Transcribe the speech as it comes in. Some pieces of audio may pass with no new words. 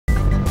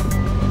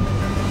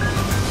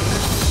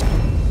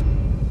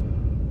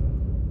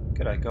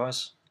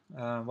guys,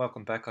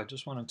 welcome back. I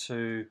just wanted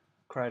to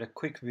create a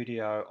quick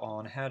video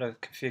on how to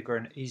configure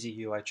an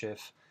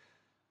EzUHF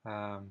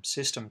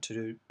system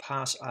to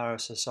pass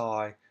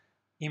RSSI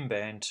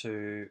in-band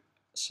to,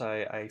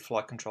 say, a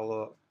flight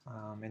controller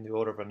in the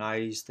order of an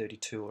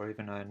AZ32 or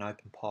even an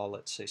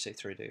OpenPilot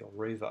CC3D or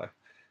Revo.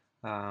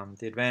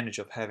 The advantage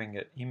of having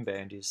it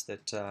in-band is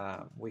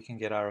that we can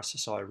get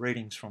RSSI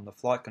readings from the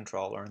flight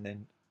controller and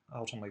then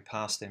ultimately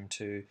pass them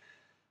to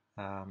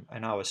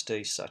an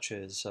OSD such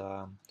as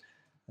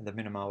the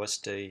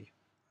MinimOSD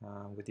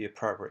with the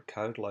appropriate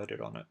code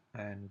loaded on it,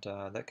 and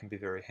that can be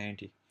very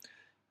handy.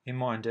 In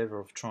my endeavour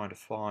of trying to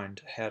find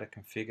how to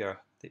configure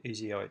the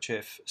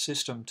EzUHF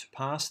system to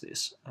pass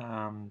this,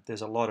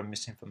 there's a lot of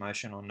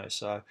misinformation on this,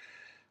 so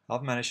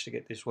I've managed to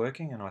get this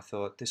working, and I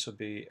thought this would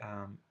be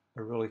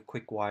a really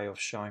quick way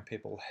of showing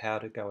people how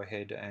to go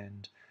ahead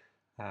and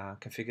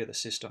configure the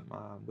system,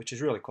 which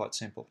is really quite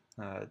simple.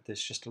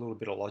 There's just a little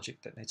bit of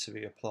logic that needs to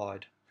be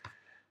applied.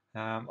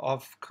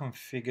 I've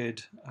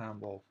configured,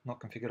 well, not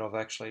configured, I've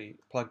actually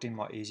plugged in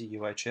my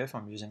EzUHF.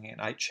 I'm using an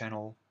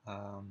 8-channel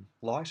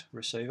Lite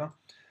receiver,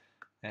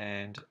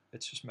 and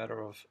it's just a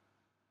matter of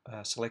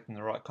selecting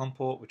the right COM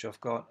port, which I've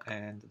got,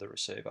 and the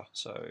receiver.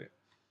 So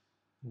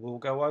we'll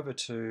go over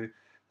to, the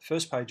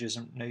first page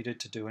isn't needed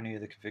to do any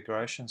of the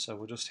configuration, so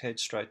we'll just head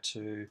straight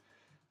to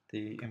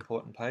the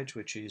important page,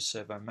 which is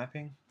servo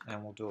mapping,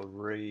 and we'll do a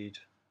read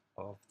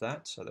of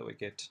that so that we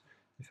get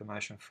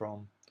information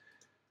from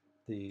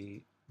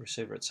the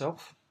receiver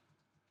itself.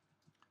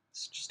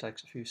 This just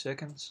takes a few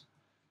seconds.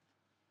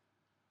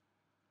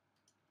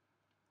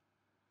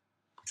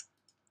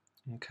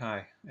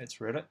 Okay,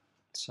 it's read it.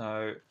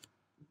 So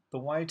the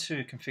way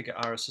to configure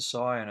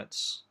RSSI, and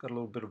it's got a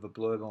little bit of a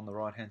blurb on the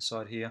right hand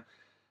side here,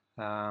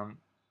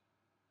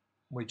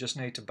 we just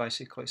need to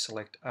basically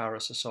select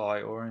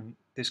RSSI, or in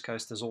this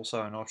case there's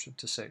also an option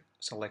to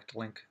select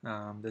link.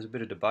 There's a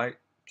bit of debate.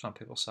 Some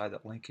people say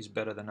that link is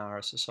better than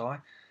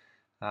RSSI.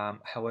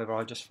 However,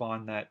 I just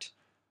find that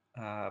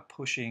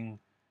pushing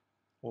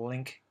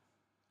link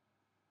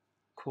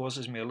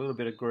causes me a little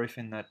bit of grief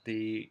in that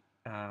the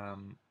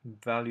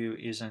value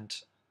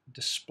isn't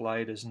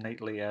displayed as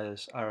neatly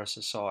as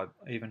RSSI,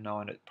 even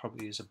knowing it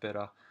probably is a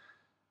better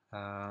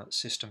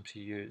system to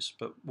use.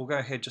 But we'll go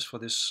ahead just for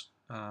this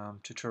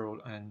tutorial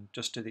and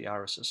just do the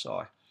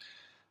RSSI.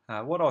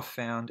 What I've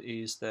found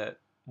is that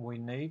we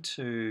need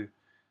to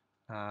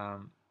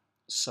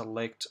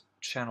select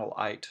channel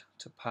 8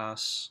 to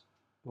pass,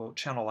 well,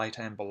 channel 8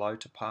 and below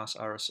to pass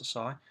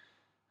RSSI,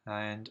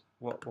 and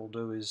what we'll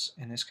do is,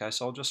 in this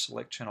case, I'll just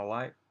select channel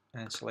 8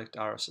 and select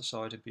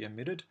RSSI to be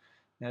emitted.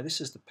 Now this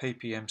is the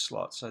PPM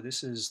slot, so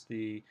this is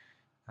the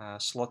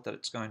slot that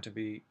it's going to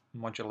be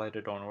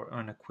modulated on, or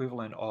an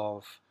equivalent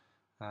of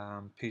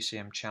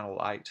PCM channel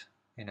 8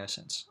 in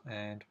essence.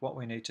 And what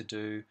we need to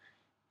do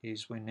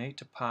is we need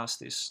to pass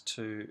this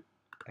to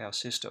our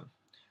system.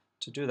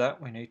 To do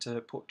that, we need to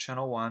put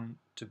channel 1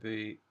 to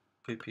be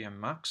PPM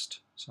muxed.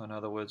 So in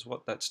other words,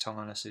 what that's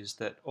telling us is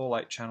that all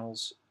 8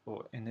 channels,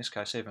 or in this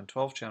case even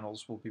 12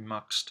 channels, will be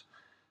muxed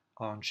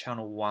on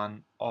channel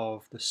 1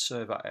 of the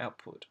server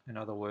output. In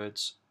other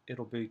words,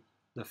 it'll be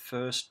the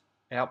first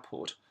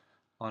output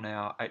on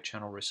our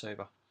 8-channel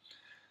receiver.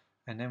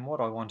 And then what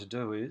I want to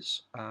do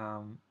is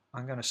I'm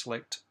going to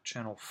select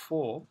channel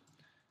 4,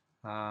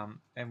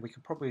 and we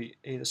could probably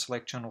either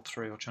select channel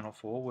 3 or channel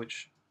 4,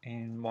 which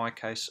in my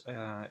case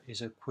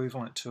is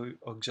equivalent to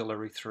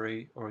auxiliary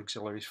 3 or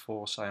auxiliary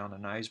 4, say on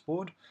an AZ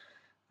board,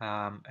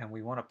 and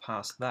we want to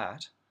pass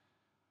that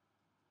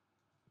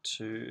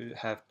to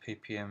have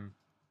PPM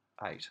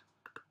 8.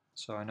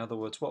 So in other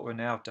words, what we've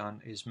now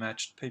done is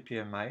matched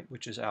PPM 8,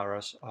 which is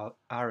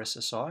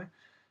RSSI,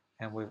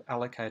 and we've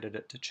allocated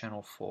it to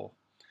channel 4.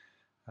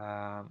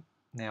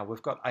 Now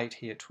we've got 8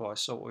 here twice,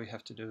 so what we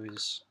have to do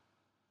is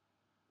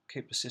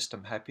keep the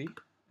system happy,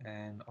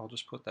 and I'll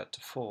just put that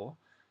to 4,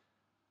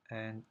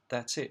 and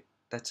that's it.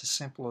 That's as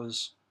simple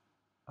as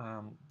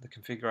the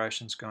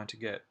configuration is going to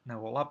get. Now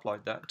we'll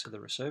upload that to the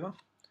receiver,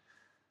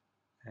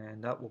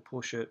 and that will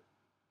push it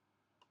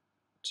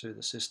to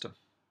the system.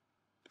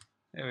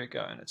 There we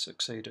go, and it's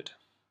succeeded.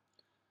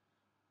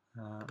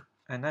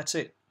 And that's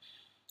it.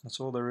 That's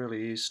all there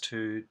really is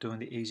to doing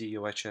the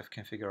EzUHF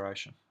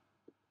configuration.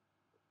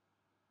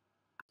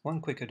 One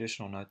quick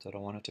additional note that I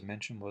wanted to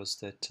mention was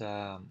that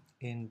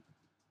in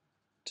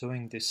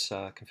doing this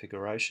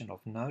configuration,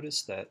 I've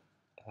noticed that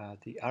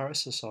the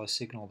RSSI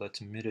signal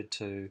that's emitted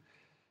to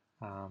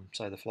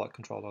say the flight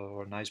controller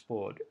or an AZ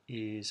board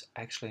is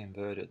actually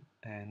inverted,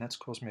 and that's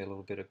caused me a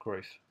little bit of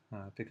grief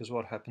because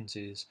what happens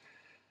is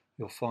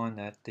you'll find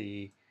that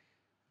the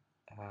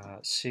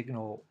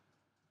signal,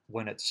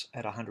 when it's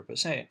at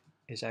 100%,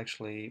 is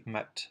actually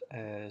mapped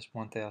as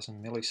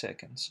 1000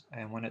 milliseconds,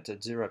 and when it's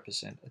at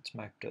 0%, it's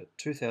mapped at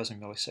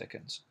 2000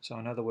 milliseconds. So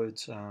in other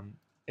words,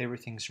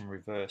 everything's in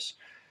reverse.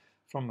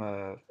 From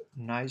a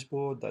AZ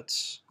board,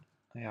 that's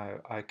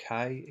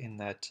okay in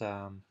that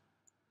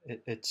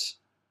it's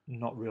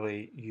not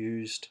really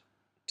used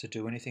to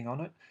do anything on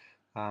it,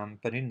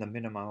 but in the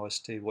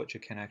MinimOSD, what you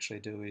can actually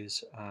do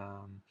is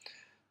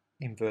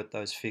invert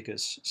those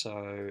figures,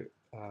 so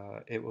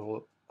it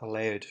will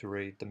allow you to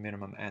read the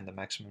minimum and the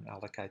maximum,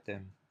 allocate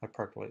them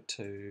appropriately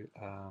to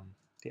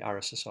the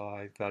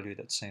RSSI value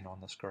that's seen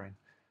on the screen.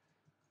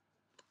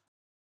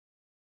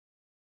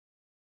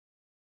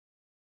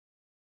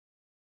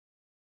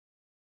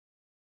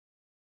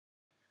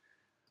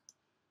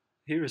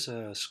 Here is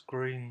a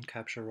screen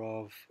capture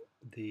of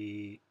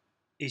the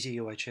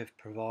EzUHF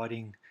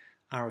providing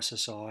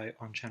RSSI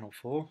on channel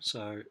 4.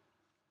 So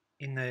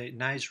in the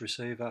NAS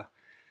receiver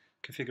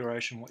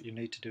configuration, what you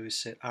need to do is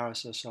set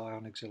RSSI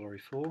on auxiliary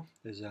 4.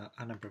 There's a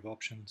number of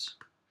options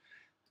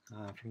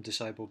from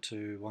disabled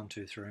to 1,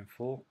 2, 3 and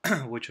 4,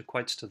 which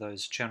equates to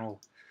those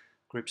channel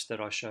grips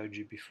that I showed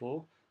you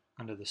before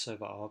under the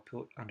server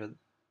output, under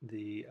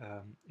the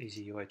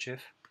EzUHF.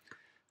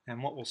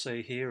 And what we'll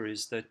see here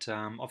is that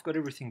I've got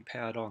everything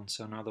powered on.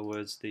 So in other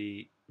words,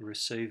 the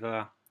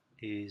receiver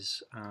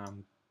is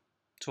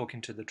talking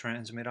to the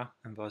transmitter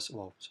and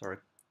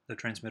the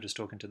transmitter's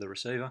talking to the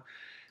receiver.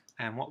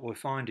 And what we'll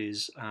find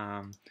is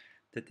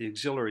that the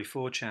auxiliary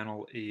 4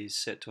 channel is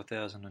set to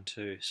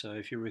 1002. So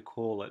if you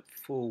recall, at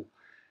full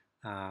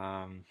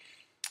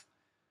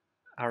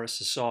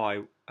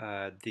RSSI,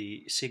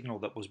 the signal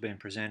that was being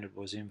presented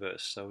was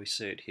inverse, so we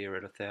see it here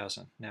at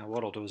 1000. Now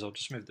what I'll do is I'll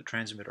just move the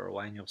transmitter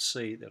away and you'll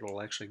see that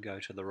it'll actually go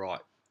to the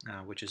right,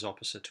 which is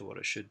opposite to what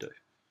it should do.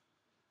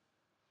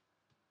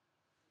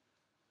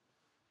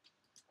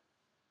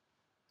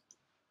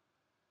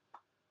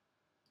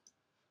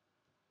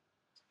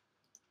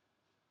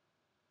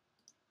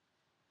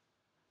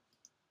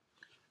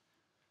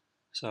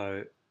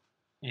 So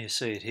you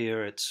see it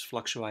here, it's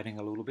fluctuating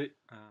a little bit.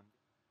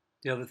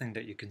 The other thing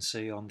that you can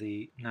see on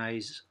the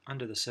NAS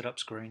under the setup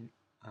screen,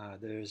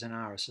 there is an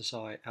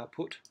RSSI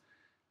output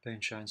being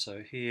shown.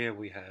 So here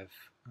we have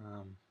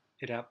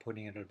it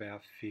outputting at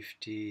about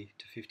 50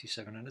 to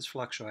 57, and it's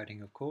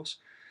fluctuating, of course,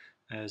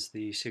 as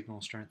the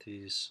signal strength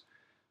is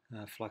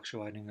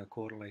fluctuating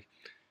accordingly.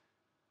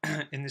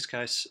 In this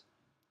case,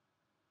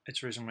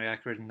 it's reasonably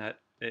accurate in that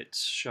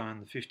it's shown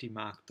the 50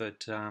 mark,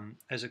 but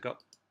as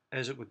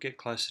it would get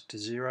closer to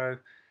 0,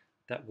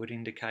 that would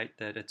indicate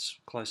that it's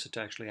closer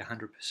to actually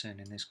 100%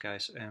 in this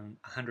case, and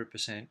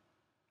 100%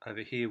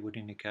 over here would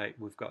indicate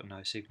we've got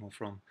no signal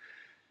from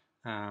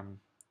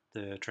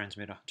the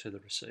transmitter to the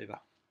receiver.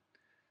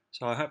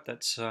 So I hope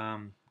that's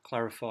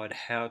clarified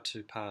how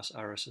to pass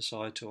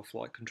RSSI to a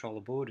flight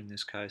controller board. In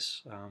this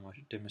case, I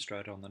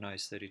demonstrated on the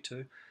NAS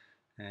 32,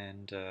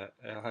 and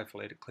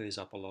hopefully it clears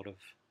up a lot of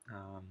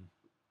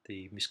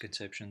the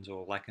misconceptions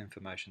or lack of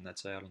information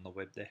that's out on the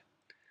web there.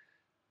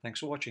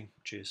 Thanks for watching.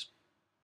 Cheers.